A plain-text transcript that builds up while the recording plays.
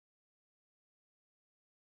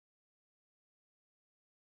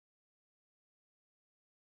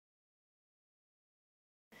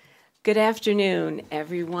Good afternoon,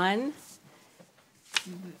 everyone.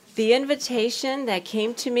 The invitation that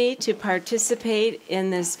came to me to participate in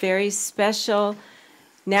this very special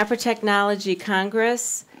Nanotechnology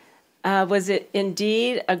Congress was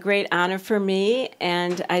indeed a great honor for me,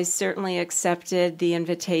 and I certainly accepted the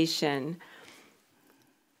invitation.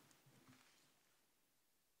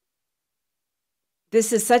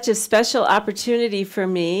 This is such a special opportunity for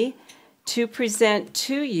me to present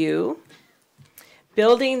to you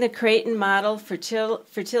Building the Creighton Model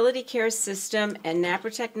Fertility Care System and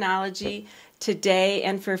Nanotechnology Today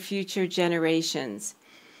and for Future Generations.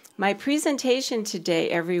 My presentation today,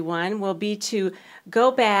 everyone, will be to go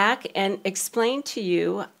back and explain to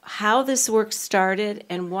you how this work started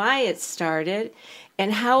and why it started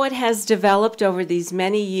and how it has developed over these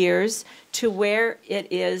many years to where it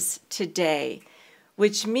is today,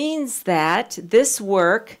 which means that this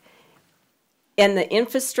work and the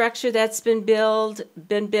infrastructure that's been built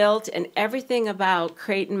and everything about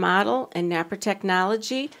Creighton Model and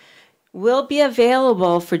Nanotechnology will be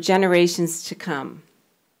available for generations to come.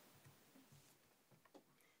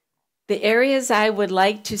 The areas I would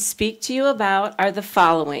like to speak to you about are the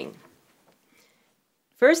following.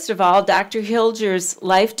 First of all, Dr. Hilger's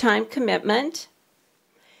lifetime commitment,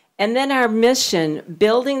 and then our mission,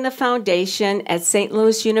 building the foundation at St.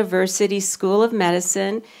 Louis University School of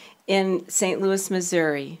Medicine in St. Louis,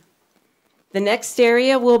 Missouri. The next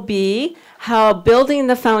area will be how building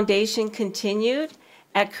the foundation continued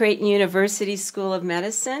at Creighton University School of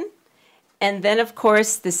Medicine, and then, of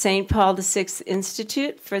course, the St. Paul VI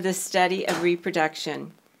Institute for the Study of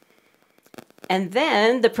Reproduction. And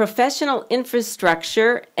then the professional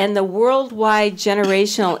infrastructure and the worldwide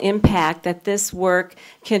generational impact that this work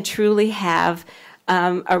can truly have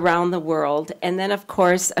around the world. And then, of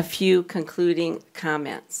course, a few concluding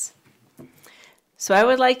comments. So I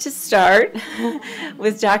would like to start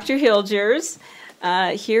with Dr. Hilgers.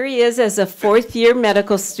 Here he is as a fourth-year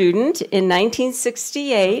medical student in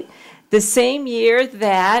 1968, the same year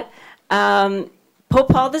that Pope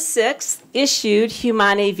Paul VI issued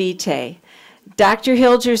Humanae Vitae. Dr.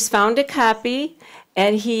 Hilgers found a copy,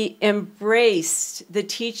 and he embraced the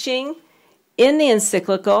teaching in the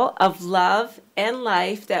encyclical of love and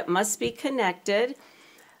life that must be connected,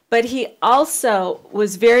 but he also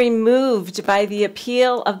was very moved by the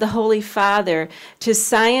appeal of the Holy Father to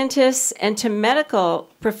scientists and to medical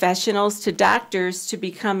professionals, to doctors, to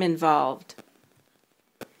become involved.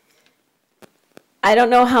 I don't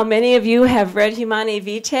know how many of you have read Humanae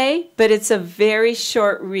Vitae, but it's a very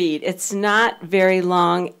short read. It's not very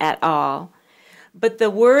long at all. But the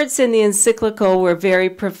words in the encyclical were very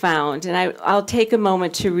profound, and I'll take a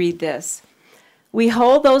moment to read this. We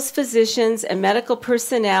hold those physicians and medical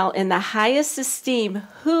personnel in the highest esteem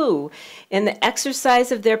who, in the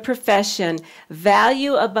exercise of their profession,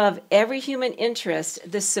 value above every human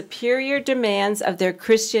interest the superior demands of their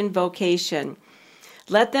Christian vocation.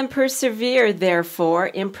 Let them persevere, therefore,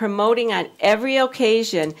 in promoting on every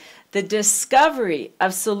occasion the discovery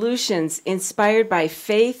of solutions inspired by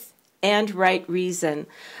faith and right reason.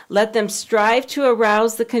 Let them strive to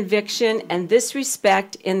arouse the conviction and this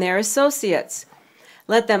respect in their associates.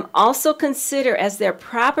 Let them also consider as their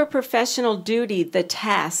proper professional duty the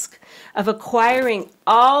task of acquiring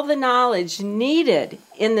all the knowledge needed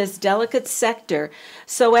in this delicate sector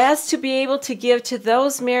so as to be able to give to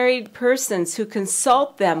those married persons who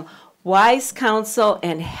consult them wise counsel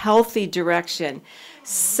and healthy direction,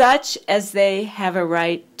 such as they have a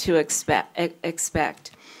right to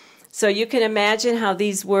expect. So you can imagine how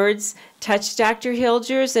these words touched Dr.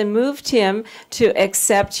 Hilgers and moved him to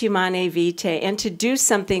accept Humanae Vitae and to do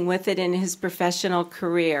something with it in his professional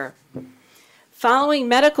career. Following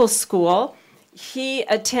medical school, he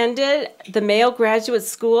attended the Mayo Graduate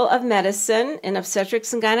School of Medicine in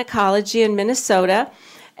Obstetrics and Gynecology in Minnesota.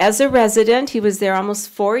 As a resident, he was there almost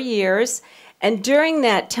 4 years. And during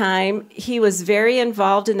that time, he was very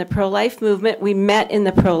involved in the pro-life movement. We met in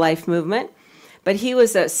the pro-life movement. But he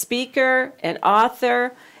was a speaker, an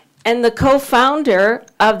author, and the co-founder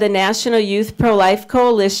of the National Youth Pro-Life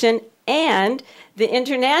Coalition and the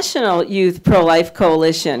International Youth Pro-Life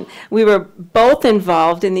Coalition. We were both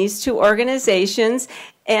involved in these two organizations,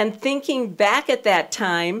 and thinking back at that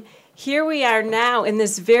time, here we are now in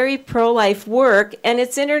this very pro-life work, and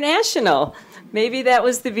it's international. Maybe that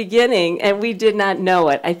was the beginning, and we did not know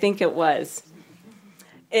it. I think it was.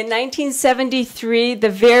 In 1973, the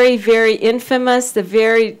very, very infamous, the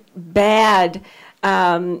very bad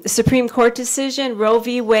Supreme Court decision, Roe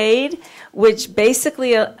v. Wade, which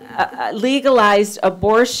basically legalized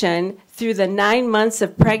abortion through the 9 months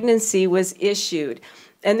of pregnancy, was issued.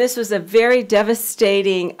 And this was a very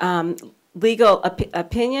devastating legal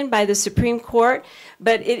opinion by the Supreme Court,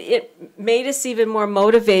 but it made us even more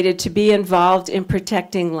motivated to be involved in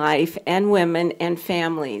protecting life and women and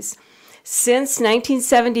families. Since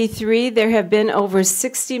 1973, there have been over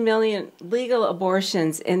 60 million legal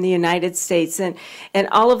abortions in the United States, and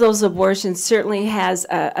all of those abortions certainly has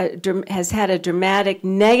had a dramatic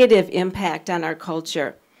negative impact on our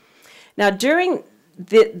culture. Now, during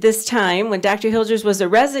this time, when Dr. Hilgers was a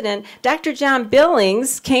resident, Dr. John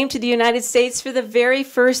Billings came to the United States for the very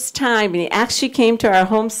first time, and he actually came to our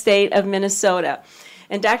home state of Minnesota.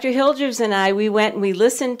 And Dr. Hilgers and I, we went and we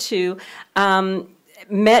listened to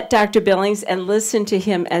met Dr. Billings and listened to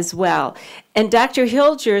him as well. And Dr.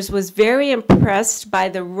 Hilgers was very impressed by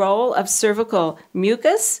the role of cervical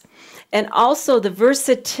mucus and also the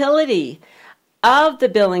versatility of the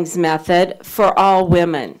Billings method for all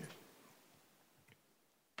women.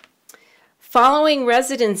 Following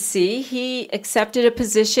residency, he accepted a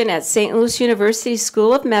position at St. Louis University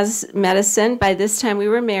School of Medicine. By this time we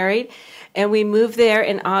were married. And we moved there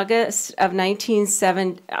in August of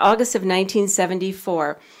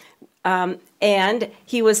 1974. And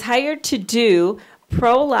he was hired to do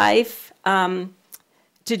pro-life, to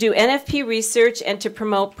do NFP research and to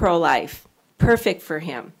promote pro-life. Perfect for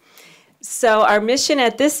him. So our mission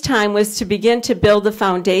at this time was to begin to build the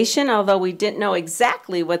foundation, although we didn't know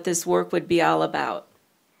exactly what this work would be all about.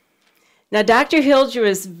 Now, Dr. Hilger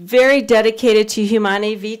is very dedicated to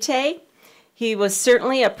Humanae Vitae. He was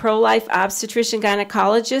certainly a pro-life obstetrician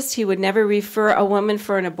gynecologist. He would never refer a woman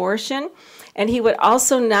for an abortion, and he would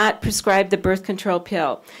also not prescribe the birth control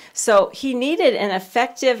pill. So he needed an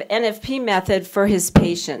effective NFP method for his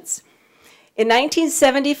patients. In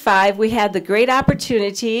 1975, we had the great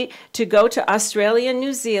opportunity to go to Australia and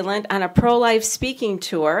New Zealand on a pro-life speaking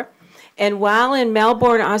tour. And while in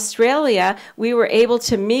Melbourne, Australia, we were able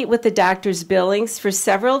to meet with the Drs. Billings for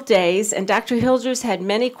several days, and Dr. Hilgers had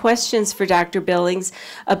many questions for Dr. Billings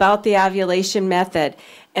about the ovulation method.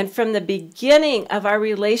 And from the beginning of our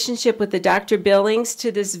relationship with the Dr. Billings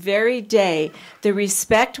to this very day, the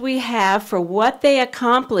respect we have for what they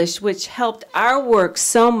accomplished, which helped our work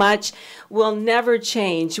so much, will never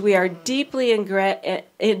change. We are deeply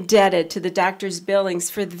indebted to the Drs. Billings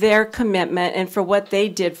for their commitment and for what they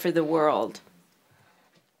did for the world.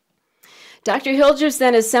 Dr. Hilgers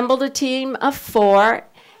then assembled a team of 4,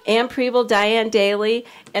 Ann Preble, Diane Daly,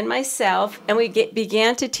 and myself, and we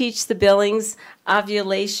began to teach the Billings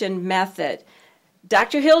ovulation method.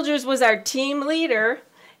 Dr. Hilgers was our team leader,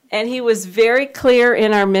 and he was very clear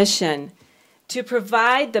in our mission to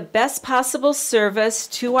provide the best possible service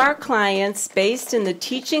to our clients based in the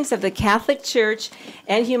teachings of the Catholic Church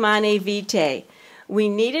and Humanae Vitae. We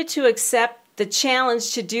needed to accept the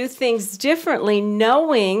challenge to do things differently,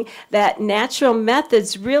 knowing that natural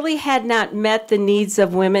methods really had not met the needs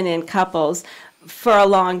of women and couples for a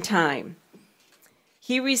long time.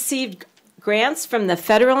 He received grants from the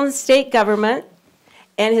federal and state government,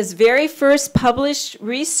 and his very first published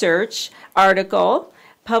research article,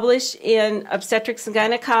 published in Obstetrics and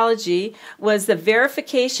Gynecology, was the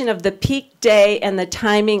verification of the peak day and the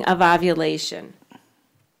timing of ovulation.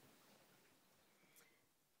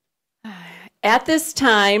 At this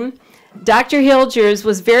time, Dr. Hilgers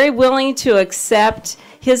was very willing to accept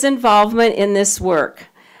his involvement in this work.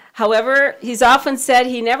 However, he's often said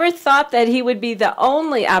he never thought that he would be the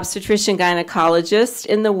only obstetrician gynecologist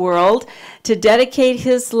in the world to dedicate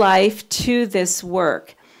his life to this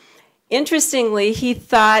work. Interestingly, he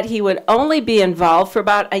thought he would only be involved for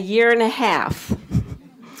about 1.5 years.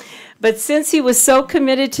 But since he was so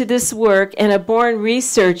committed to this work and a born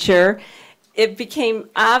researcher, it became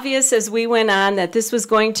obvious as we went on that this was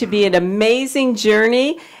going to be an amazing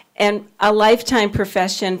journey and a lifetime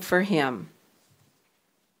profession for him.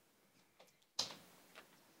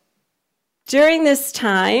 During this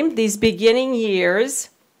time, these beginning years,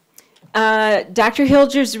 Dr.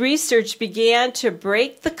 Hilger's research began to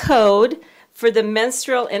break the code for the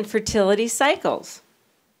menstrual and fertility cycles.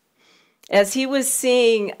 As he was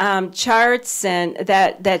seeing charts and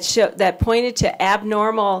that pointed to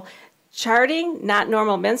abnormal charting, not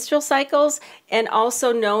normal menstrual cycles, and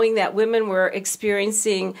also knowing that women were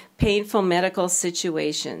experiencing painful medical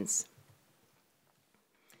situations.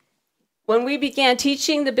 When we began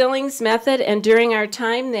teaching the Billings method and during our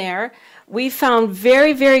time there, we found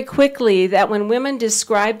very, very quickly that when women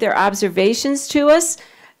described their observations to us,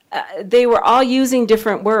 they were all using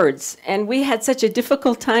different words. And we had such a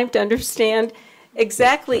difficult time to understand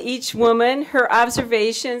exactly each woman, her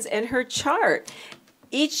observations, and her chart.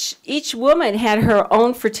 Each woman had her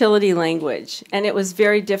own fertility language, and it was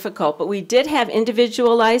very difficult. But we did have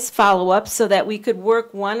individualized follow-up so that we could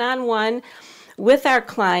work one-on-one with our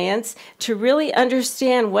clients to really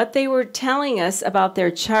understand what they were telling us about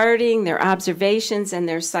their charting, their observations, and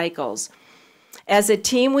their cycles. As a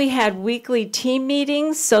team, we had weekly team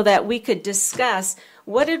meetings so that we could discuss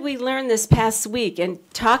what did we learn this past week, and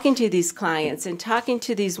talking to these clients and talking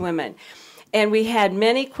to these women. And we had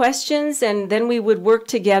many questions, and then we would work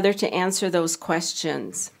together to answer those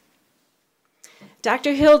questions.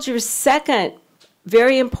 Dr. Hilger's second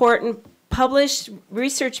very important published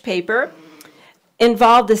research paper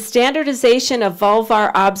involved the standardization of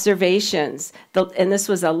vulvar observations, and this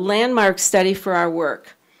was a landmark study for our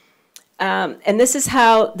work. And this is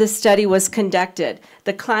how the study was conducted.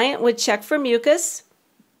 The client would check for mucus.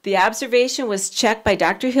 The observation was checked by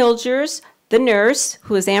Dr. Hilgers, the nurse,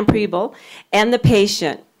 who is Ann Preble, and the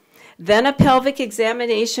patient. Then a pelvic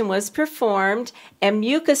examination was performed, and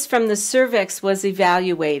mucus from the cervix was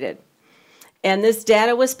evaluated. And this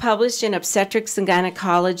data was published in Obstetrics and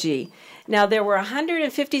Gynecology. Now, there were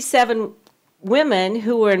 157 women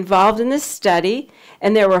who were involved in this study,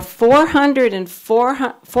 and there were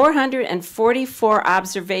 444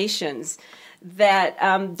 observations that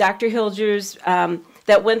Dr. Hilgers,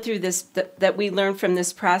 that went through this, that we learned from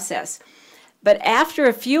this process. But after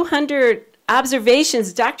a few hundred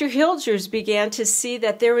observations, Dr. Hilgers began to see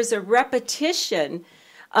that there was a repetition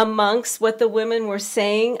amongst what the women were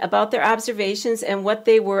saying about their observations and what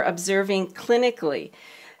they were observing clinically.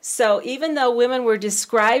 So even though women were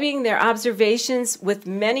describing their observations with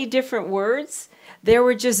many different words, there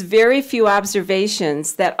were just very few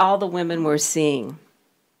observations that all the women were seeing.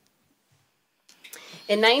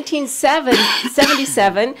 In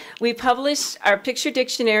 1977, we published our picture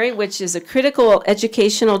dictionary, which is a critical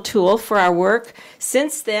educational tool for our work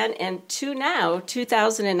since then and to now,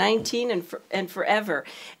 2019 and forever.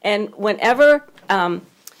 And whenever a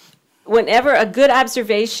good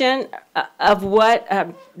observation of what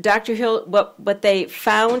Dr. Hill, what they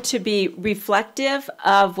found to be reflective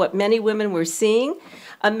of what many women were seeing,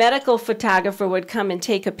 a medical photographer would come and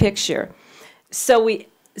take a picture.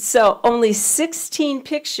 So only 16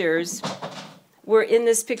 pictures were in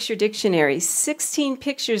this picture dictionary, 16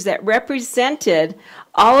 pictures that represented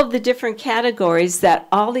all of the different categories that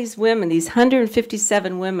all these women, these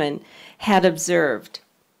 157 women, had observed.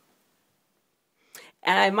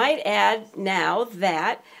 And I might add now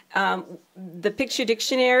that the picture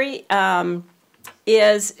dictionary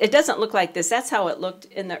it doesn't look like this. That's how it looked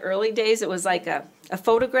in the early days. It was like a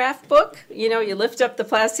photograph book. You know, you lift up the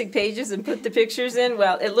plastic pages and put the pictures in.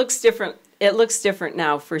 Well, it looks different. It looks different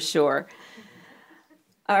now for sure.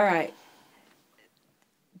 All right.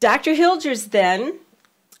 Dr. Hilgers then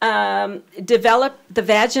developed the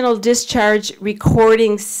vaginal discharge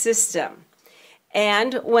recording system.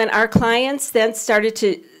 And when our clients then started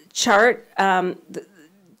to chart,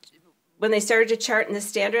 when they started to chart in the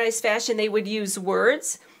standardized fashion, they would use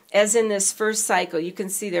words, as in this first cycle. You can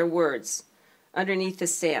see their words underneath the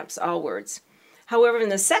stamps, all words. However, in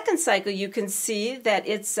the second cycle, you can see that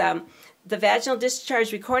it's the vaginal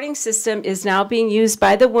discharge recording system is now being used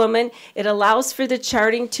by the woman. It allows for the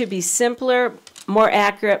charting to be simpler, more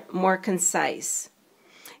accurate, more concise.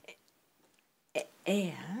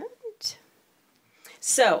 And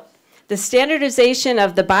so the standardization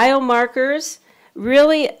of the biomarkers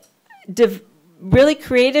really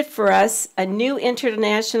created for us a new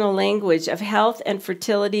international language of health and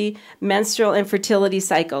fertility, menstrual and fertility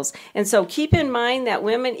cycles. And so keep in mind that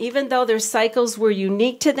women, even though their cycles were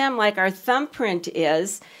unique to them, like our thumbprint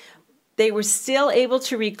is, they were still able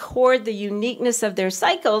to record the uniqueness of their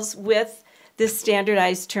cycles with this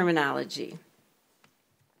standardized terminology.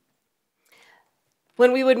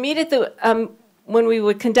 When we would meet at the, when we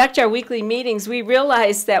would conduct our weekly meetings, we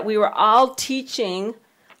realized that we were all teaching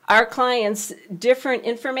our clients different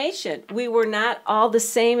information. We were not all the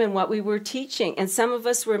same in what we were teaching, and some of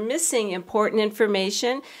us were missing important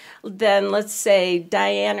information than, let's say,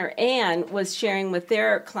 Diane or Ann was sharing with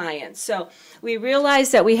their clients. So we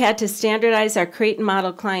realized that we had to standardize our Creighton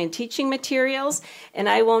model client teaching materials, and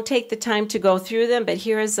I won't take the time to go through them, but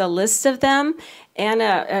here is a list of them.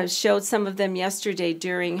 Anna showed some of them yesterday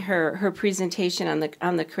during her presentation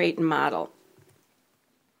on the Creighton model.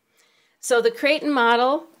 So the Creighton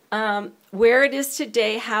model, where it is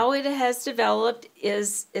today, how it has developed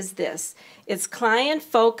is this. It's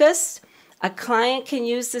client-focused. A client can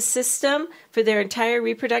use the system for their entire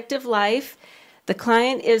reproductive life. The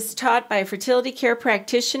client is taught by a fertility care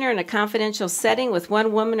practitioner in a confidential setting with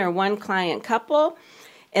one woman or one client couple.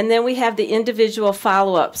 And then we have the individual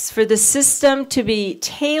follow-ups for the system to be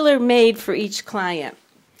tailor-made for each client.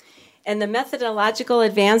 And the methodological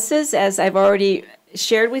advances, as I've already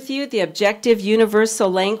shared with you, the objective universal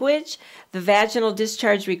language, the vaginal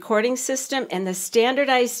discharge recording system, and the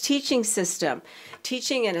standardized teaching system,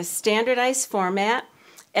 teaching in a standardized format,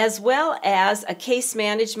 as well as a case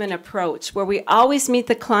management approach where we always meet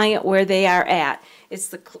the client where they are at. It's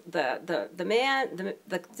the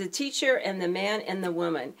teacher and the man and the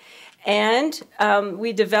woman. And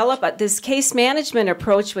we develop this case management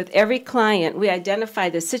approach with every client. We identify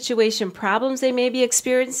the situation problems they may be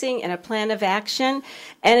experiencing and a plan of action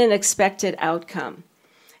and an expected outcome.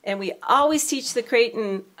 And we always teach the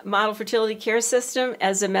Creighton Model Fertility Care System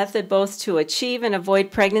as a method both to achieve and avoid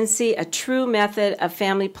pregnancy, a true method of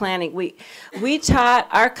family planning. We taught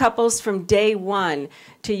our couples from day one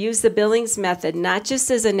to use the Billings method, not just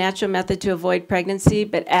as a natural method to avoid pregnancy,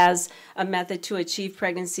 but as a method to achieve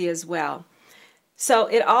pregnancy as well. So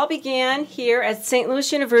it all began here at St.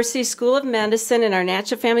 Louis University School of Medicine in our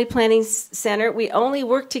Natural Family Planning Center. We only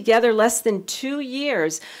worked together less than 2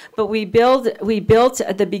 years, but we built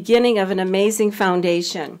at the beginning of an amazing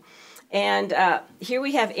foundation. And here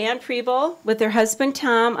we have Ann Preble with her husband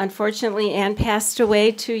Tom. Unfortunately, Ann passed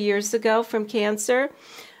away 2 years ago from cancer.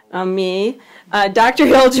 Me. Dr.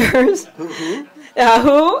 Hilgers.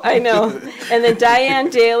 Who? I know. And then Diane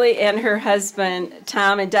Daly and her husband,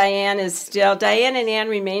 Tom, and Diane and Ann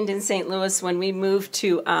remained in St. Louis when we moved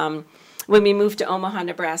to Omaha,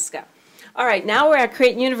 Nebraska. All right, now we're at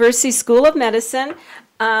Creighton University School of Medicine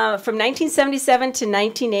from 1977 to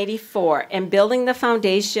 1984, and building the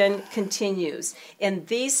foundation continues in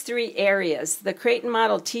these 3 areas: the Creighton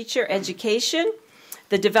Model Teacher Education,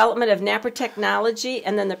 the development of NAPR technology,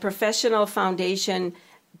 and then the professional foundation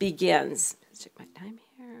begins. Check my time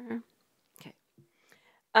here. Okay.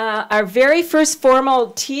 Our very first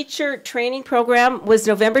formal teacher training program was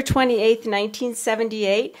November 28th,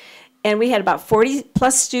 1978, and we had about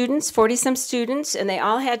 40-plus students, 40-some students, and they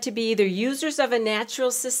all had to be either users of a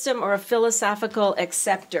natural system or a philosophical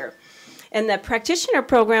acceptor. And the practitioner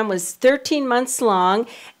program was 13 months long,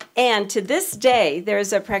 and to this day,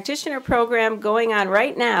 there's a practitioner program going on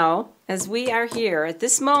right now, as we are here at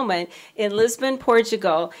this moment, in Lisbon,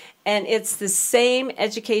 Portugal, and it's the same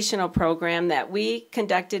educational program that we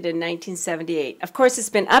conducted in 1978. Of course, it's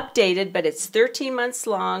been updated, but it's 13 months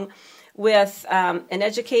long with an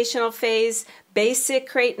educational phase, basic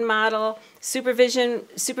Creighton model,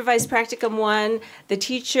 supervised practicum 1, the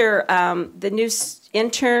teacher, the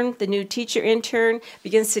new teacher intern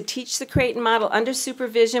begins to teach the Creighton model under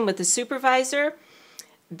supervision with the supervisor.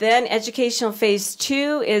 Then educational phase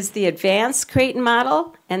 2 is the advanced Creighton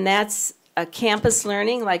model, and that's a campus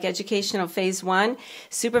learning like educational phase 1.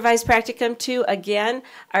 Supervised practicum 2, again,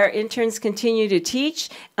 our interns continue to teach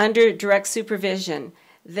under direct supervision.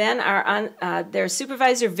 Then their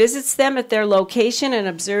supervisor visits them at their location and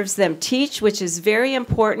observes them teach, which is very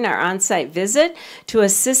important, our on-site visit, to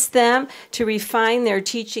assist them to refine their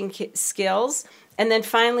teaching skills. And then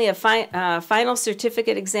finally, a final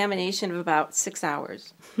certificate examination of about 6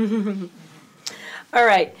 hours. All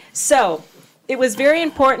right, so it was very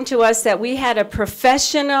important to us that we had a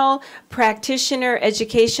professional practitioner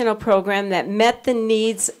educational program that met the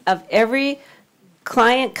needs of every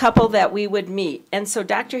client couple that we would meet. And so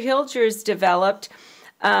Dr. Hilgers developed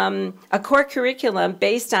a core curriculum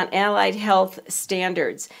based on allied health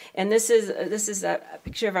standards. And this is a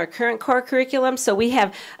picture of our current core curriculum. So we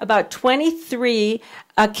have about 23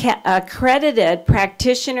 accredited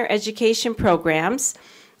practitioner education programs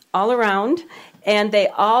all around, and they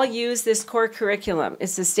all use this core curriculum.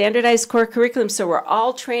 It's a standardized core curriculum, so we're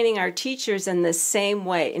all training our teachers in the same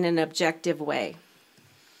way, in an objective way.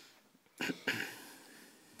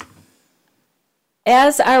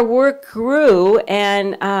 As our work grew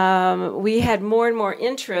and we had more and more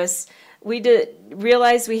interests, we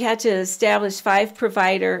realized we had to establish 5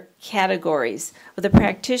 provider categories. With the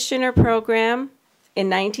practitioner program in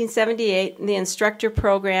 1978, and the instructor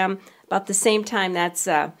program about the same time. That's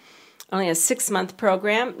only a 6-month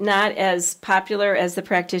program, not as popular as the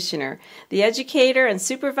practitioner. The educator and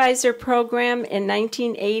supervisor program in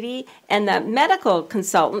 1980, and the medical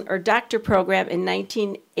consultant or doctor program in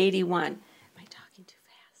 1981.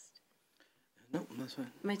 No, that's fine.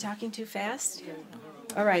 Am I talking too fast?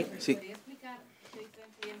 All right. Sí.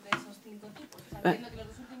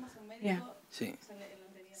 Yeah. Sí.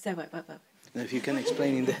 So what? Now, if you can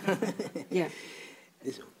explain in the Yeah.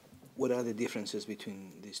 What are the differences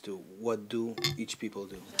between these two? What do each people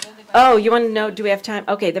do? Oh, you want to know, do we have time?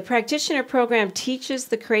 Okay, the practitioner program teaches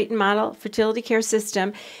the Creighton Model Fertility Care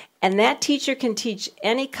System, and that teacher can teach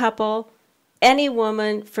any couple, any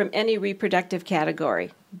woman from any reproductive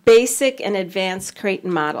category. Basic and advanced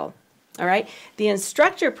Creighton model. All right. The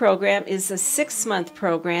instructor program is a 6-month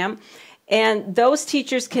program, And those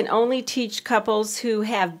teachers can only teach couples who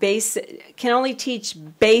have can only teach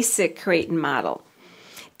basic Creighton model.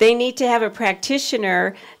 They need to have a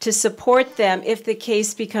practitioner to support them if the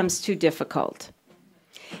case becomes too difficult.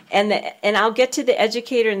 And I'll get to the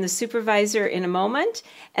educator and the supervisor in a moment.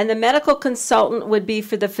 And the medical consultant would be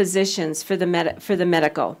for the physicians, for the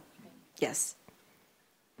medical. Yes.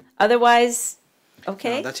 Otherwise,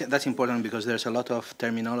 okay? No, that's important because there's a lot of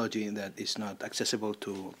terminology that is not accessible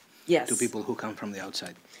to people who come from the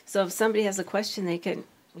outside. So if somebody has a question, they can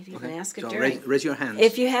even ask it so during. Raise your hands.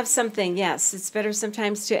 If you have something, yes. It's better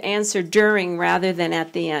sometimes to answer during rather than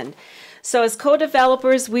at the end. So as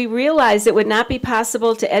co-developers, we realized it would not be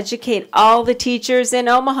possible to educate all the teachers in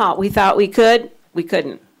Omaha. We thought we could. We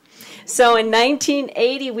couldn't. So in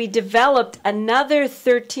 1980, we developed another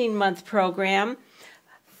 13-month program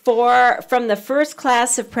from the first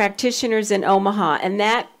class of practitioners in Omaha, and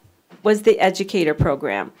that was the educator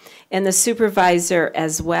program, and the supervisor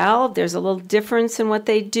as well. There's a little difference in what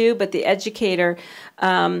they do, but the educator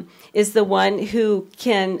is the one who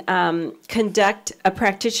can conduct a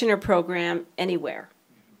practitioner program anywhere,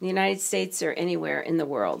 in the United States or anywhere in the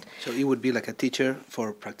world. So it would be like a teacher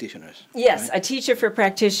for practitioners. Yes, right? A teacher for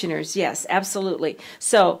practitioners, yes, absolutely.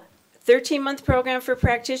 So 13-month program for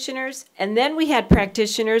practitioners, and then we had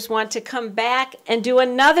practitioners want to come back and do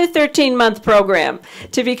another 13-month program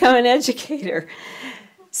to become an educator.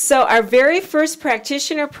 So our very first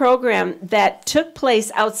practitioner program that took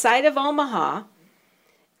place outside of Omaha,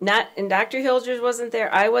 and Dr. Hilgers wasn't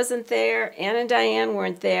there, I wasn't there, Ann and Diane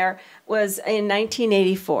weren't there, was in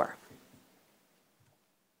 1984.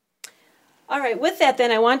 All right, with that then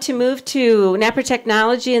I want to move to NAPR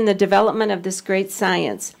technology and the development of this great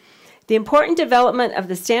science. The important development of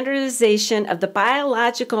the standardization of the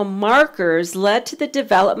biological markers led to the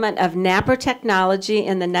development of NAPR technology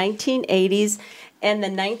in the 1980s and the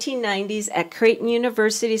 1990s at Creighton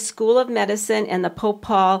University School of Medicine and the Pope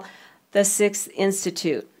Paul VI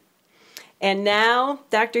Institute. And now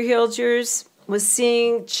Dr. Hilgers was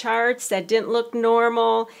seeing charts that didn't look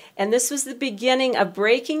normal, and this was the beginning of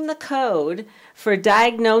breaking the code for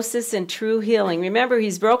diagnosis and true healing. Remember,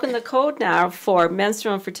 he's broken the code now for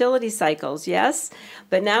menstrual and fertility cycles, yes?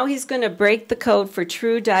 But now he's going to break the code for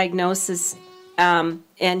true diagnosis and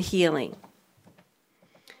healing.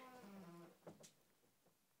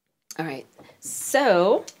 All right,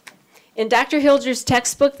 so in Dr. Hilgers'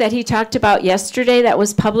 textbook that he talked about yesterday that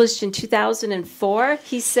was published in 2004,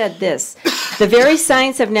 he said this: the very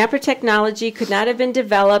science of NAPR technology could not have been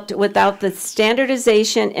developed without the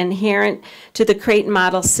standardization inherent to the Creighton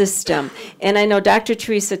model system. And I know Dr.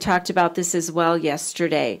 Teresa talked about this as well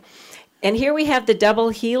yesterday. And here we have the double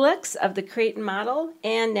helix of the Creighton model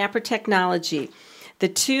and NAPR technology. The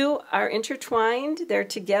two are intertwined, they're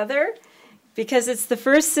together, because it's the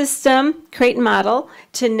first system, Creighton model,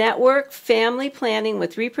 to network family planning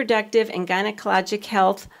with reproductive and gynecologic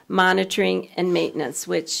health monitoring and maintenance,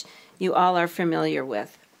 which you all are familiar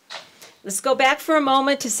with. Let's go back for a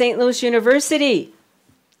moment to St. Louis University.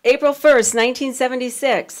 April 1st,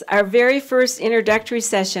 1976, our very first introductory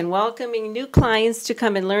session, welcoming new clients to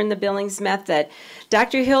come and learn the Billings method.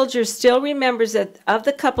 Dr. Hilgers still remembers that of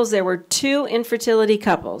the couples, there were 2 infertility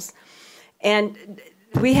couples. And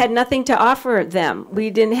we had nothing to offer them. We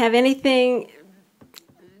didn't have anything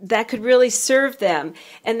that could really serve them,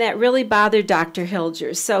 and that really bothered Dr.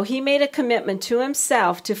 Hilgers. So he made a commitment to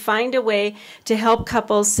himself to find a way to help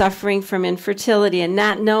couples suffering from infertility and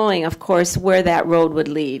not knowing, of course, where that road would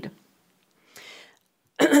lead.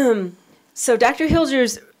 So Dr.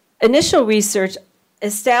 Hilgers' initial research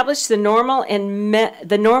established the normal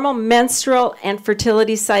menstrual and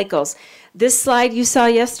fertility cycles. This slide you saw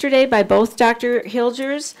yesterday by both Dr.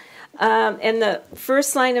 Hilgers, and the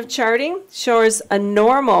first line of charting shows a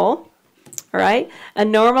normal, all right, a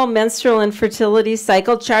normal menstrual and fertility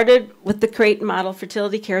cycle charted with the Creighton model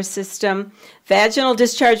fertility care system, vaginal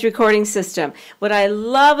discharge recording system. What I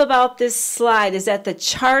love about this slide is that the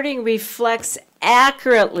charting reflects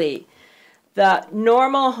accurately the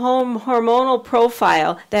normal hormonal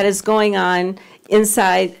profile that is going on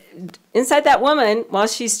inside that woman while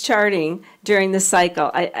she's charting during the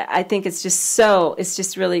cycle. I think it's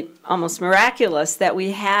just really almost miraculous that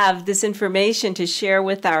we have this information to share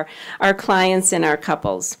with our clients and our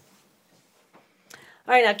couples.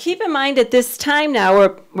 All right, now keep in mind at this time now,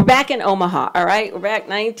 we're back in Omaha, all right? We're back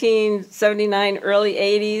 1979, early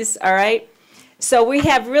 80s, all right? So we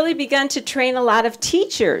have really begun to train a lot of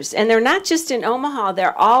teachers, and they're not just in Omaha,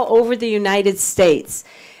 they're all over the United States.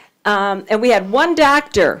 And we had one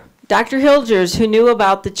doctor, Dr. Hilgers, who knew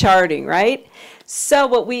about the charting, right? So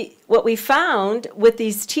what we what we found with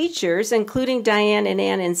these teachers, including Diane and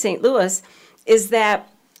Ann in St. Louis, is that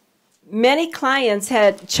many clients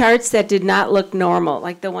had charts that did not look normal,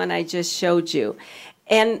 like the one I just showed you.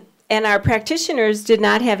 And our practitioners did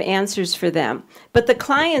not have answers for them. But the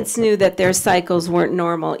clients knew that their cycles weren't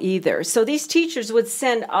normal either. So these teachers would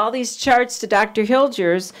send all these charts to Dr.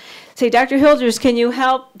 Hilgers, say, Dr. Hilgers, can you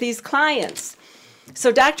help these clients?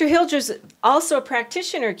 So Dr. Hilgers, also a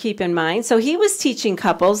practitioner, keep in mind, so he was teaching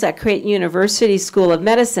couples at Creighton University School of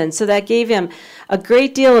Medicine, so that gave him a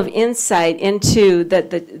great deal of insight into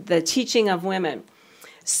the teaching of women.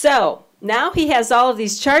 So now he has all of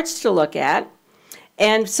these charts to look at.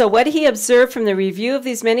 And so what he observed from the review of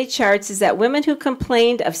these many charts is that women who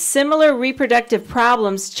complained of similar reproductive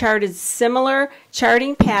problems charted similar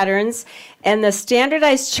charting patterns, and the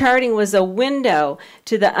standardized charting was a window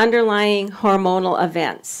to the underlying hormonal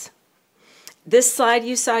events. This slide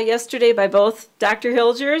you saw yesterday by both Dr.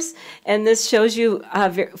 Hilgers, and this shows you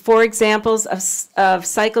 4 examples of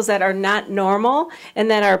cycles that are not normal and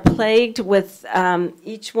that are plagued with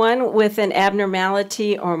each one with an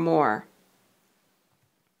abnormality or more.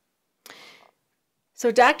 So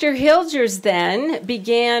Dr. Hilgers then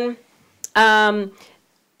began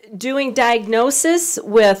doing diagnosis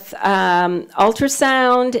with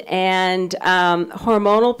ultrasound and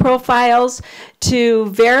hormonal profiles to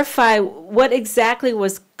verify what exactly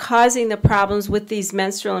was causing the problems with these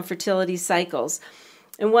menstrual and fertility cycles.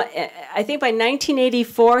 And what I think by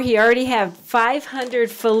 1984, he already had 500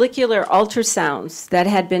 follicular ultrasounds that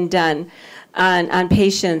had been done on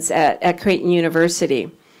patients at Creighton University.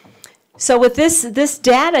 So with this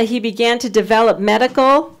data, he began to develop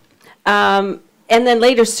medical and then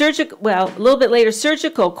later surgical, well, a little bit later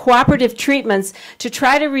surgical cooperative treatments to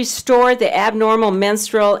try to restore the abnormal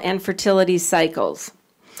menstrual and fertility cycles.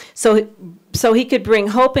 So he could bring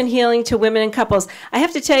hope and healing to women and couples. I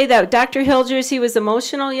have to tell you that Dr. Hilgers, he was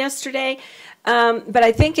emotional yesterday. But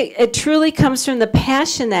I think it truly comes from the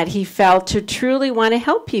passion that he felt to truly want to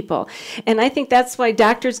help people. And I think that's why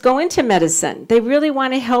doctors go into medicine. They really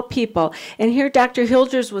want to help people. And here Dr.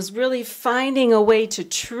 Hilgers was really finding a way to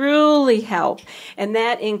truly help. And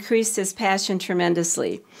that increased his passion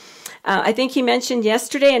tremendously. I think he mentioned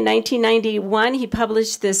yesterday in 1991, he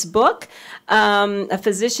published this book, A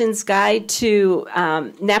Physician's Guide to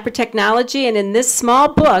Naprotechnology. And in this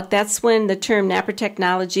small book, that's when the term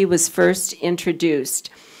naprotechnology was first introduced.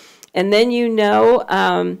 And then you know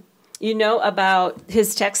about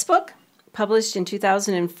his textbook, published in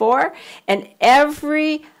 2004. And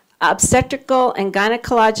every obstetrical and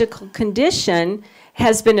gynecological condition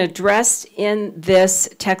has been addressed in this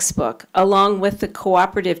textbook, along with the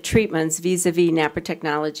cooperative treatments vis-a-vis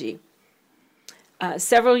naprotechnology.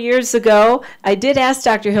 Several years ago, I did ask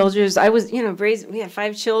Dr. Hilgers, I was, we had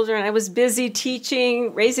 5 children. I was busy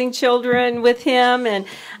teaching, raising children with him, and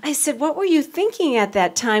I said, what were you thinking at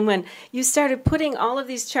that time when you started putting all of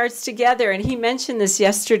these charts together? And he mentioned this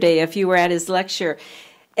yesterday, if you were at his lecture.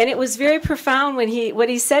 And it was very profound when what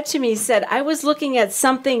he said to me. He said, I was looking at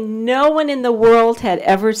something no one in the world had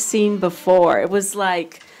ever seen before. It was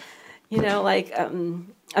like,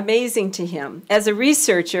 amazing to him. As a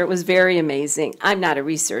researcher, it was very amazing. I'm not a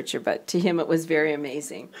researcher, but to him it was very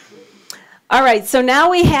amazing. All right, so now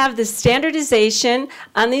we have the standardization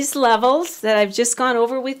on these levels that I've just gone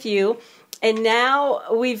over with you. And now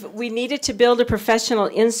we needed to build a professional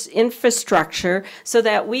infrastructure so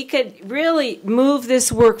that we could really move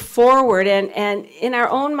this work forward. And in our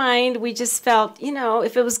own mind, we just felt,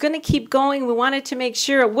 if it was going to keep going, we wanted to make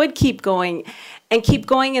sure it would keep going and keep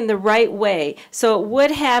going in the right way. So it would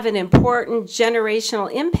have an important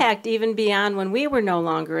generational impact even beyond when we were no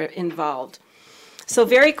longer involved. So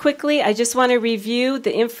very quickly, I just want to review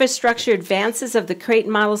the infrastructure advances of the Creighton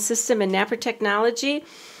model system in naprotechnology.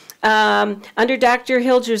 Under Dr.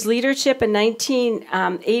 Hilgers' leadership in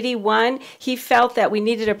 1981, he felt that we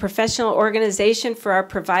needed a professional organization for our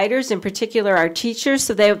providers, in particular our teachers,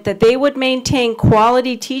 so that they would maintain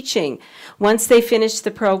quality teaching once they finished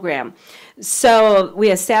the program. So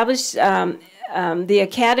we established the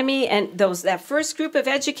academy, and that first group of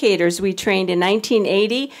educators we trained in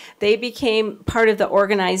 1980, they became part of the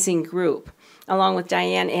organizing group, along with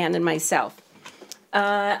Diane, Ann, and myself.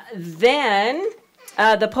 Then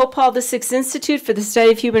the Pope Paul VI Institute for the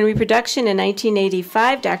Study of Human Reproduction in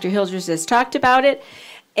 1985, Dr. Hilgers has talked about it,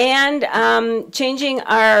 and changing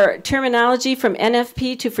our terminology from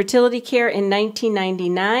NFP to fertility care in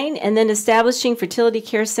 1999, and then establishing Fertility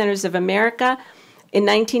Care Centers of America in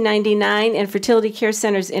 1999 and Fertility Care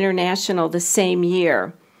Centers International the same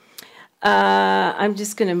year. I'm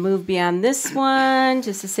just going to move beyond this one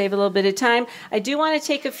just to save a little bit of time. I do want to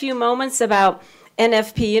take a few moments about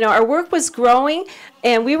NFP. You know, our work was growing,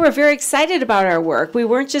 and we were very excited about our work. We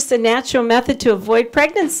weren't just a natural method to avoid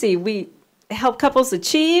pregnancy. We help couples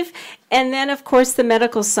achieve, and then, of course, the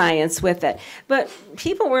medical science with it. But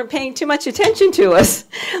people weren't paying too much attention to us.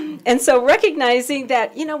 And so recognizing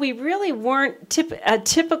that, you know, we really weren't a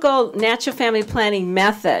typical natural family planning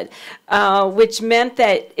method, which meant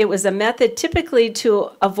that it was a method typically to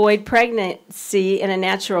avoid pregnancy in a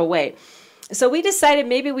natural way. So we decided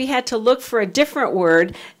maybe we had to look for a different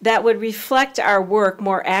word that would reflect our work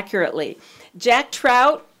more accurately. Jack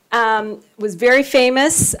Trout was very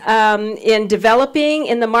famous in developing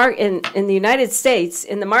in the United States,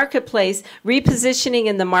 in the marketplace, repositioning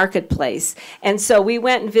in the marketplace. And so we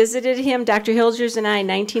went and visited him, Dr. Hilgers and I, in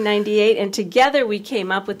 1998, and together we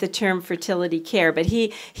came up with the term fertility care. But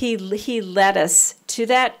he led us to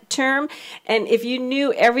that term. And if you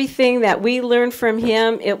knew everything that we learned from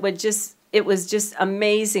him, it was just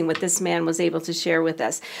amazing what this man was able to share with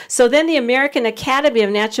us. So then the American Academy of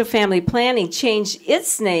Natural Family Planning changed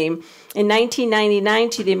its name in 1999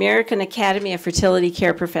 to the American Academy of Fertility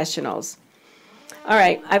Care Professionals. All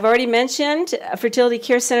right, I've already mentioned Fertility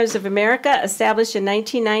Care Centers of America, established in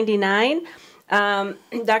 1999.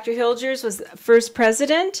 Dr. Hilgers was the first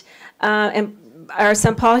president, and our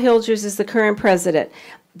son Paul Hilgers is the current president.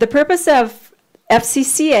 The purpose of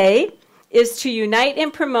FCCA is to unite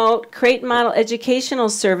and promote Creighton model educational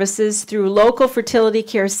services through local fertility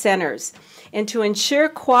care centers and to ensure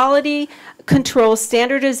quality control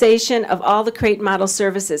standardization of all the Creighton model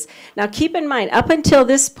services. Now keep in mind, up until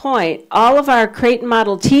this point, all of our Creighton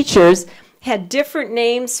model teachers had different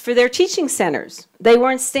names for their teaching centers. They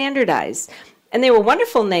weren't standardized. And they were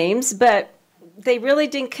wonderful names, but they really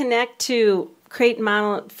didn't connect to Creighton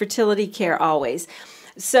model fertility care always.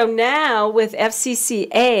 So now with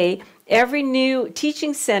FCCA, every new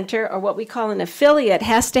teaching center, or what we call an affiliate,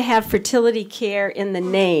 has to have fertility care in the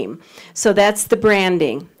name. So that's the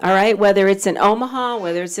branding, all right? Whether it's in Omaha,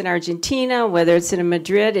 whether it's in Argentina, whether it's in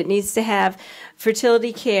Madrid, it needs to have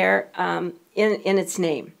fertility care in its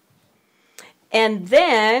name. And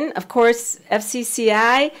then, of course,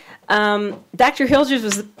 FCCI, Dr. Hilgers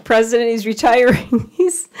was the president. He's retiring.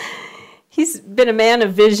 He's been a man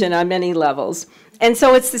of vision on many levels. And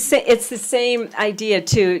so it's the same idea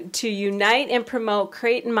to unite and promote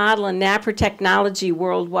Creighton model and NAPR technology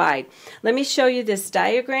worldwide. Let me show you this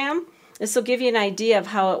diagram. This will give you an idea of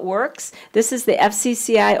how it works. This is the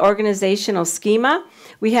FCCI organizational schema.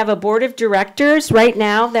 We have a board of directors right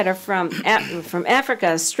now that are from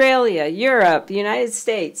Africa, Australia, Europe, the United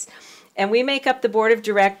States. And we make up the board of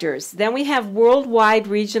directors. Then we have worldwide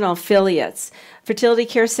regional affiliates, fertility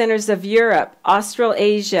care centers of Europe,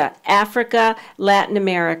 Australasia, Africa, Latin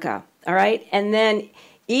America, all right? And then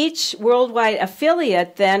each worldwide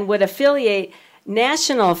affiliate then would affiliate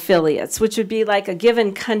national affiliates, which would be like a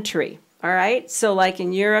given country, all right? So like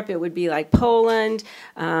in Europe, it would be like Poland,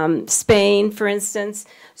 Spain, for instance.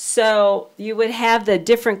 So you would have the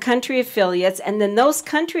different country affiliates, and then those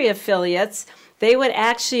country affiliates, they would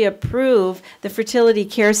actually approve the fertility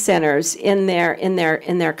care centers in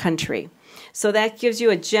their country. So that gives you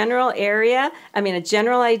a general area, a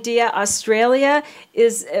general idea. Australia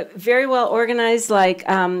is very well organized like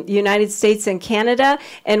the United States and Canada,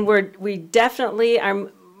 and we're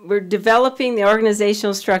developing the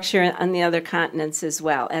organizational structure on the other continents as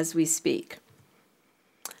well as we speak.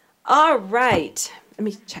 All right, let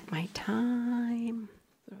me check my time.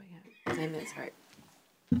 What do I have? 9 minutes, all right.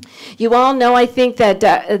 You all know, I think, that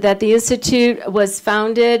the Institute was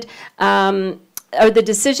founded, or the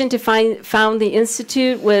decision to found the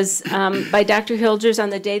Institute was by Dr. Hilgers on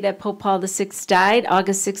the day that Pope Paul VI died,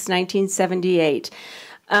 August 6, 1978.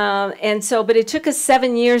 But it took us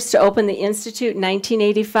 7 years to open the Institute in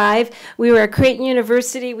 1985. We were at Creighton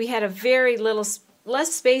University. We had a very less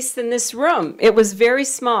space than this room. It was very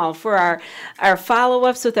small for our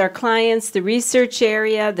follow-ups with our clients, the research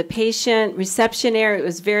area, the patient reception area. It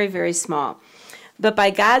was very, very small. But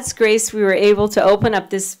by God's grace, we were able to open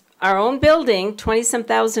up our own building, 20-some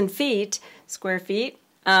thousand square feet,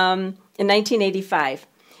 in 1985.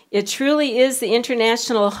 It truly is the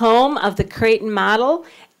international home of the Creighton model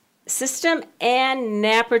system and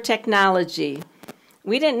NAPR technology.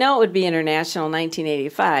 We didn't know it would be international in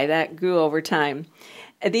 1985. That grew over time.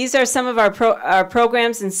 These are some of our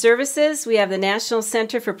programs and services. We have the National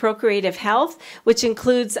Center for Procreative Health, which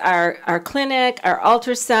includes our clinic, our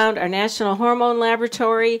ultrasound, our National Hormone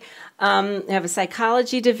Laboratory. We have a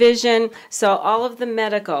psychology division. So all of the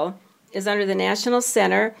medical is under the National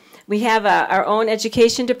Center. We have our own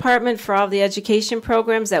education department for all the education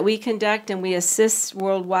programs that we conduct and we assist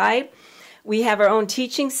worldwide. We have our own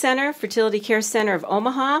teaching center, Fertility Care Center of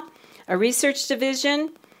Omaha. a research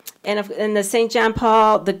division, and in the St. John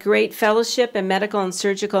Paul the Great Fellowship in Medical and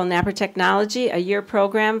Surgical Napper Technology, a year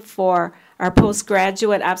program for our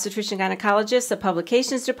postgraduate obstetrician gynecologists, a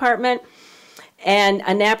publications department, and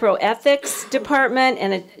a NAPRO ethics department,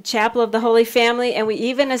 and a chapel of the Holy Family. And we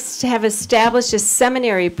even have established a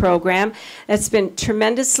seminary program that's been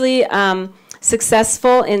tremendously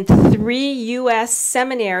successful in 3 U.S.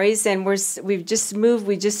 seminaries, and we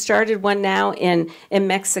just started one now in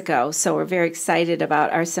Mexico, so we're very excited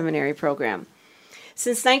about our seminary program.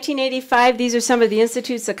 Since 1985, these are some of the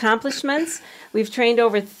Institute's accomplishments. We've trained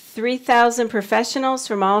over 3,000 professionals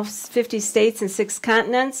from all 50 states and 6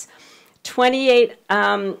 continents, 28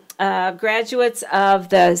 graduates of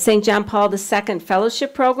the St. John Paul II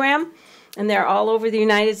Fellowship Program, and they're all over the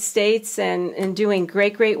United States and doing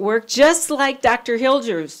great, great work, just like Dr.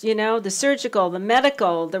 Hilgers, you know, the surgical, the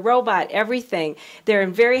medical, the robot, everything. They're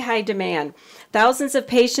in very high demand. Thousands of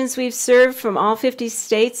patients we've served from all 50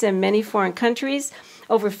 states and many foreign countries,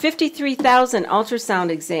 over 53,000 ultrasound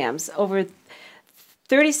exams, over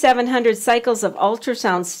 3,700 cycles of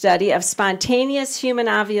ultrasound study of spontaneous human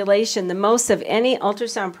ovulation, the most of any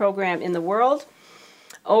ultrasound program in the world,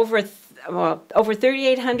 over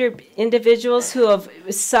 3,800 individuals who have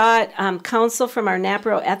sought counsel from our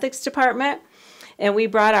NAPRO ethics department, and we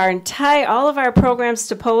brought all of our programs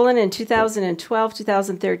to Poland in 2012,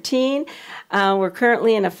 2013. We're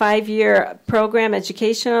currently in a 5-year program,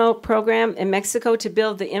 educational program in Mexico to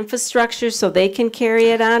build the infrastructure so they can carry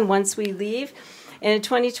it on once we leave. And in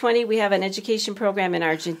 2020, we have an education program in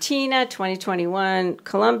Argentina, 2021,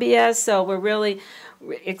 Colombia, so we're really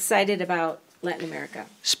excited about Latin America.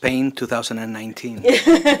 Spain 2019,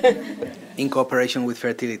 in cooperation with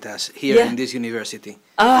Fertilitas, here in this university,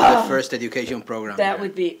 the first education program. That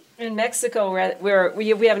would be, in Mexico,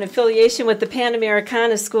 we have an affiliation with the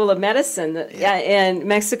Panamericana School of Medicine in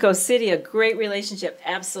Mexico City, a great relationship,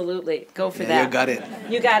 absolutely. Go for that. You got it.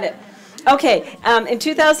 You got it. Okay, in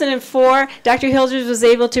 2004, Dr. Hilgers was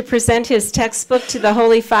able to present his textbook to the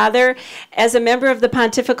Holy Father. As a member of the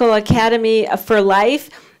Pontifical Academy for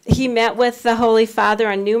Life, he met with the Holy Father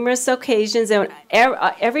on numerous occasions, and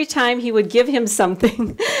every time he would give him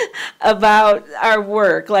something about our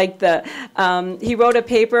work, like he wrote a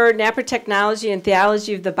paper, Napper Technology and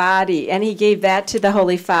Theology of the Body, and he gave that to the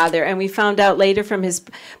Holy Father. And we found out later from his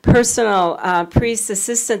personal priest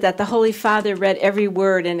assistant that the Holy Father read every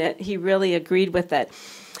word, and he really agreed with it.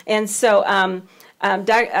 And so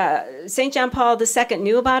St. John Paul II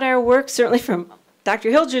knew about our work, certainly from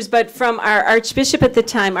Dr. Hilgers, but from our Archbishop at the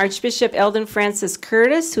time, Archbishop Eldon Francis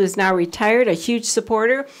Curtis, who is now retired, a huge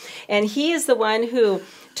supporter. And he is the one who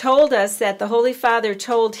told us that the Holy Father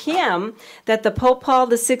told him that the Pope Paul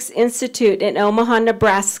VI Institute in Omaha,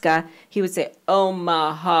 Nebraska, he would say,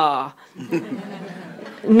 Omaha,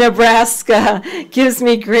 Nebraska, gives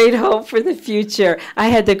me great hope for the future. I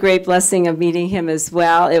had the great blessing of meeting him as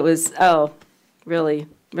well. It was, really,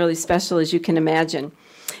 really special, as you can imagine.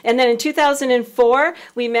 And then in 2004,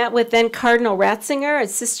 we met with then Cardinal Ratzinger,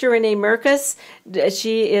 Sister Renee Merkus.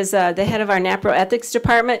 She is the head of our NAPRO ethics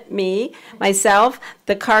department, myself,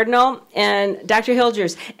 the Cardinal, and Dr.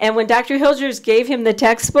 Hilgers. And when Dr. Hilgers gave him the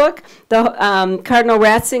textbook, the Cardinal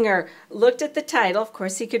Ratzinger looked at the title. Of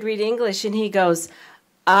course, he could read English, and he goes,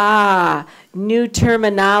 new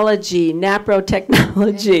terminology, NAPRO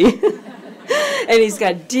technology. And he's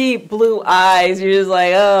got deep blue eyes. You're just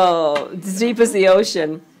like, oh, it's deep as the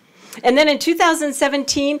ocean. And then in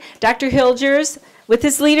 2017, Dr. Hilgers, with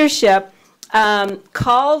his leadership,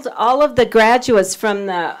 called all of the graduates from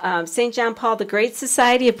the St. John Paul the Great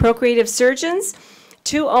Society of Procreative Surgeons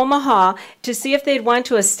to Omaha to see if they'd want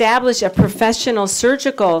to establish a professional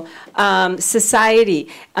surgical society.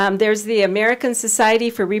 There's the American Society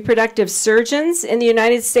for Reproductive Surgeons in the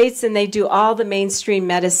United States, and they do all the mainstream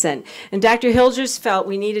medicine. And Dr. Hilgers felt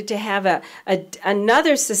we needed to have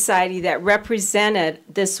another society that represented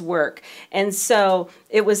this work. And so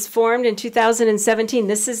it was formed in 2017.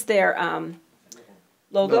 This is their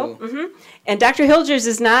logo. Mm-hmm. And Dr. Hilgers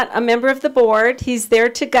is not a member of the board. He's there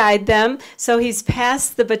to guide them. So he's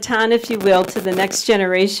passed the baton, if you will, to the next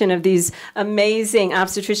generation of these amazing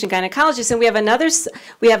obstetrician gynecologists. And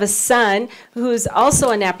we have a son who's also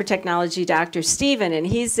a Napper technology doctor, Stephen, and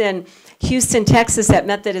he's in Houston, Texas at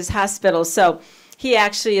Methodist Hospital. So he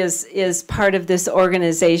actually is part of this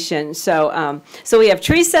organization. So so we have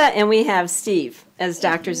Teresa and we have Steve as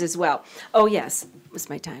doctors as well. Oh, yes. What's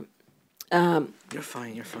my time? You're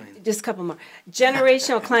fine, you're fine. Just a couple more.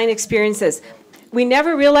 Generational client experiences. We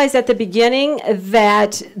never realized at the beginning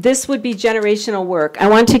that this would be generational work. I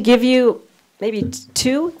want to give you maybe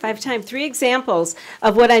three examples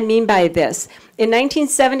of what I mean by this. In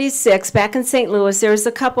 1976, back in St. Louis, there was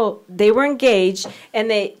a couple, they were engaged, and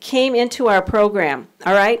they came into our program,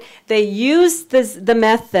 all right? They used the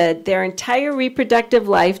method their entire reproductive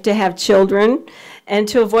life to have children and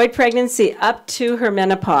to avoid pregnancy up to her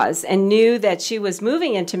menopause, and knew that she was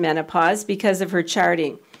moving into menopause because of her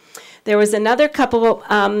charting. There was another couple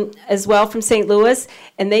as well from St. Louis,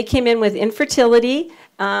 and they came in with infertility.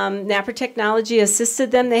 Napper Technology assisted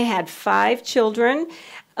them. They had 5 children.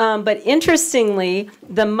 But interestingly,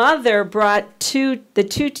 the mother brought two of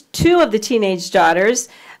the teenage daughters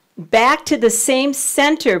back to the same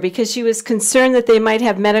center because she was concerned that they might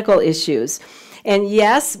have medical issues. And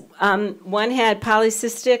yes, one had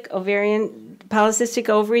polycystic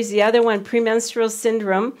ovaries, the other one premenstrual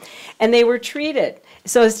syndrome, and they were treated.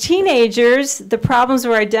 So as teenagers, the problems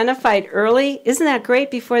were identified early. Isn't that great?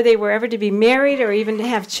 Before they were ever to be married or even to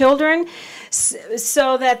have children,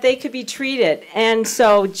 so that they could be treated. And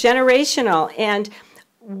so generational. And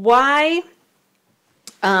why?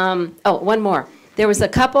 One more. There was a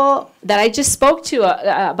couple that I just spoke to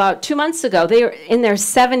about 2 months ago. They were in their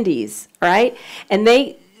 70s, right? And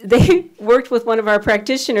they worked with one of our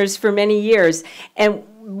practitioners for many years. And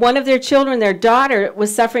one of their children, their daughter,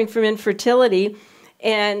 was suffering from infertility.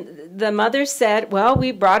 And the mother said, well,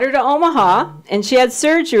 we brought her to Omaha, and she had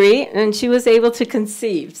surgery, and she was able to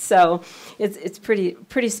conceive. So it's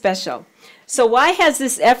pretty special. So why has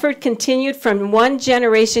this effort continued from one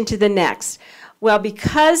generation to the next? Well,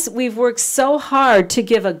 because we've worked so hard to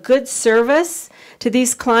give a good service to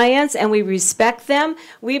these clients, and we respect them,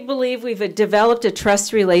 we believe we've developed a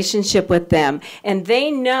trust relationship with them. And they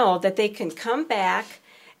know that they can come back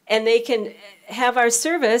and they can have our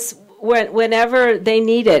service whenever they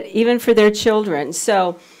need it, even for their children.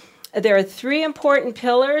 So there are 3 important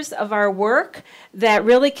pillars of our work that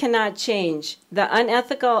really cannot change. The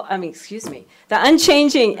unchanging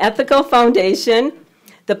ethical foundation,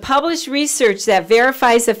 the published research that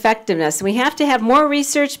verifies effectiveness. We have to have more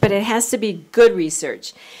research, but it has to be good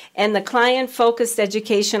research. And the client-focused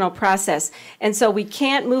educational process. And so we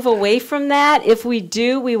can't move away from that. If we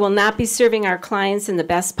do, we will not be serving our clients in the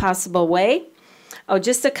best possible way. Oh,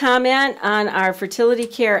 just a comment on our Fertility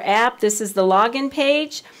Care app. This is the login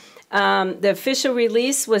page. The official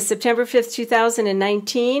release was September 5th,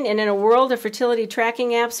 2019. And in a world of fertility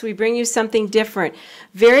tracking apps, we bring you something different.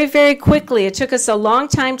 Very, very quickly. It took us a long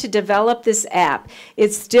time to develop this app.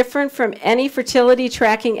 It's different from any fertility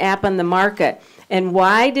tracking app on the market. And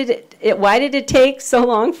why did it take so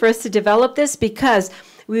long for us to develop this? Because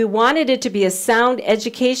we wanted it to be a sound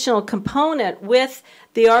educational component with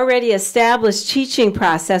the already established teaching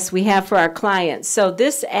process we have for our clients. So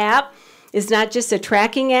this app is not just a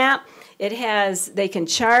tracking app. They can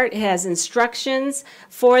chart, it has instructions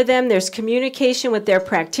for them. There's communication with their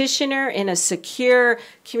practitioner in a secure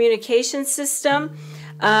communication system.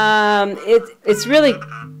 It's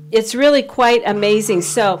really quite amazing.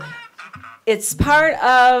 So it's part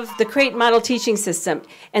of the Creighton model teaching system.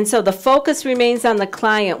 And so the focus remains on the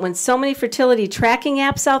client. When so many fertility tracking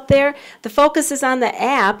apps out there, the focus is on the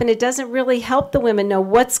app, and it doesn't really help the women know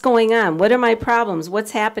what's going on. What are my problems? What's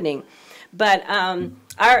happening? But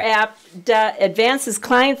our app advances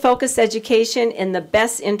client-focused education in the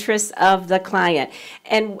best interests of the client.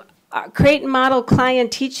 And Creighton model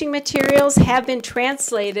client teaching materials have been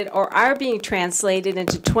translated or are being translated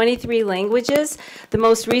into 23 languages. The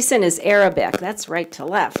most recent is Arabic. That's right to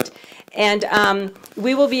left. And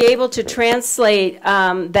we will be able to translate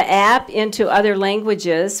the app into other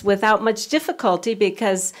languages without much difficulty,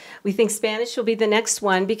 because we think Spanish will be the next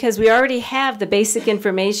one, because we already have the basic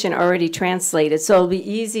information already translated. So it'll be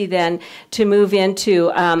easy then to move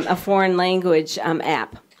into a foreign language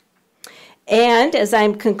app. And as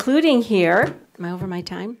I'm concluding here, am I over my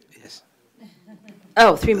time? Yes.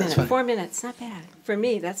 Oh, 3 minutes. 4 minutes. Not bad. For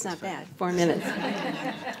me, that's not bad. 4 minutes.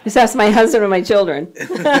 Just ask my husband and my children. All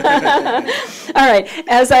right.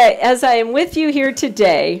 As I am with you here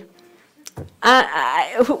today,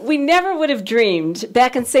 we never would have dreamed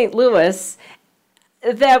back in St. Louis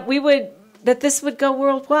that this would go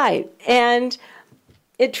worldwide. And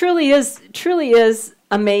it truly is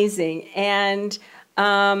amazing. And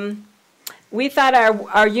we thought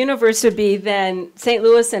our universe would be then St.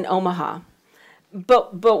 Louis and Omaha.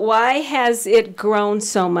 But why has it grown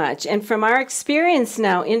so much? And from our experience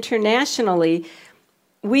now internationally,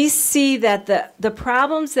 we see that the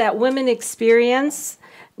problems that women experience,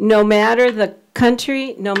 no matter the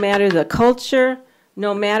country, no matter the culture,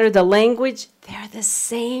 no matter the language, they're the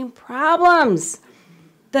same problems.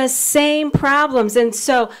 The same problems. And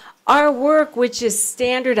so our work, which is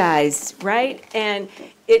standardized, right, and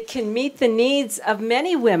it can meet the needs of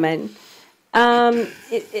many women,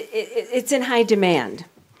 it's in high demand.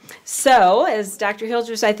 So, as Dr.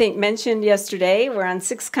 Hildreth, I think, mentioned yesterday, we're on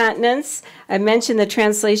 6 continents. I mentioned the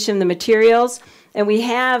translation of the materials, and we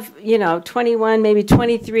have, 21, maybe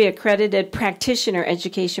 23 accredited practitioner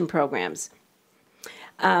education programs.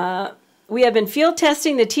 We have been field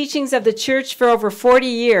testing the teachings of the church for over 40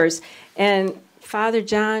 years, and Father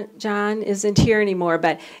John isn't here anymore,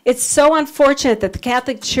 but it's so unfortunate that the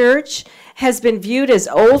Catholic Church has been viewed as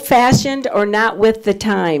old-fashioned or not with the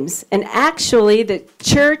times. And actually, the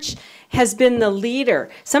church has been the leader.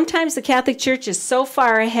 Sometimes the Catholic Church is so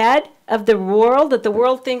far ahead of the world that the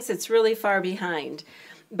world thinks it's really far behind.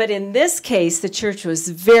 But in this case, the church was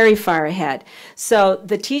very far ahead. So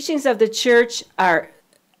the teachings of the church are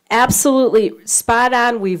absolutely spot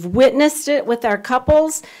on. We've witnessed it with our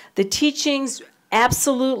couples. The teachings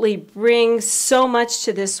absolutely bring so much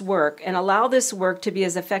to this work and allow this work to be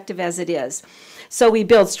as effective as it is. So we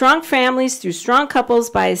build strong families through strong couples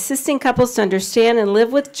by assisting couples to understand and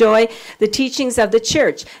live with joy the teachings of the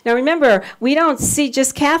church. Now remember, we don't see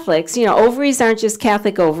just Catholics. Ovaries aren't just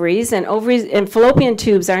Catholic ovaries, and fallopian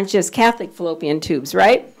tubes aren't just Catholic fallopian tubes,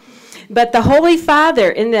 right? But the Holy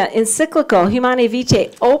Father in the encyclical Humanae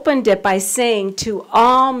Vitae opened it by saying, to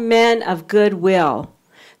all men of good will.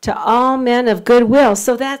 To all men of goodwill.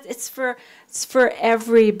 So that it's for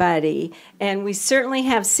everybody. And we certainly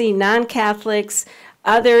have seen non-Catholics,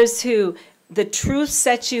 others who the truth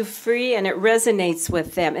sets you free and it resonates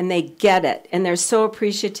with them and they get it. And they're so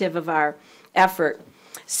appreciative of our effort.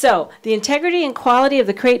 So the integrity and quality of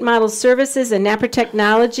the Creighton model services and NAPR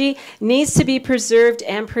technology needs to be preserved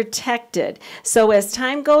and protected. So as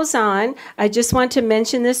time goes on, I just want to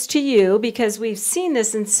mention this to you because we've seen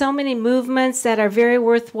this in so many movements that are very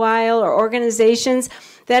worthwhile or organizations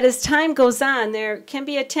that as time goes on, there can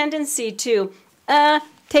be a tendency to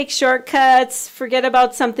take shortcuts, forget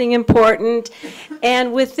about something important.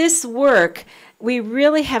 And with this work, we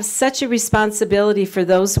really have such a responsibility for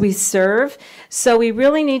those we serve, so we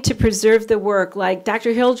really need to preserve the work. Like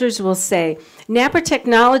Dr. Hildreth will say, NAPR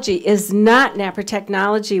technology is not NAPR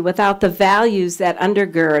technology without the values that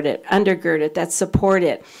undergird it, that support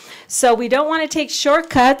it. So we don't want to take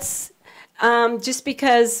shortcuts just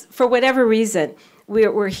because, for whatever reason.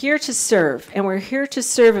 We're here to serve, and we're here to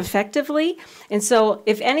serve effectively. And so,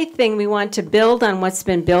 if anything, we want to build on what's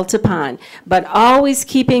been built upon, but always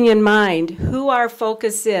keeping in mind who our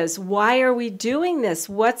focus is. Why are we doing this?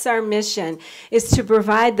 What's our mission? Is to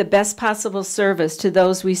provide the best possible service to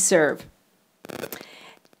those we serve.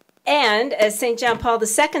 And, as St. John Paul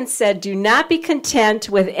II said, do not be content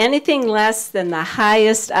with anything less than the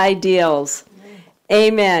highest ideals.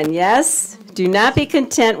 Amen, yes? Do not be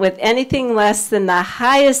content with anything less than the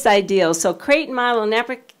highest ideals. So Creighton model and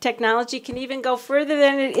NAPR technology can even go further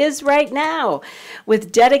than it is right now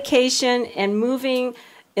with dedication and moving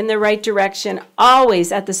in the right direction,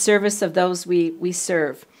 always at the service of those we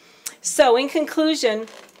serve. So in conclusion,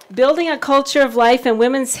 building a culture of life in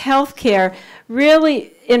women's health care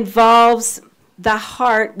really involves the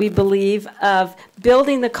heart, we believe, of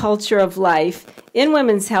building the culture of life in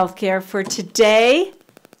women's health care for today,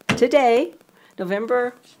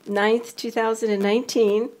 November 9th,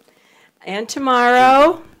 2019, and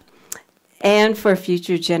tomorrow, and for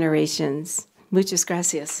future generations. Muchas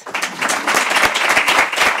gracias.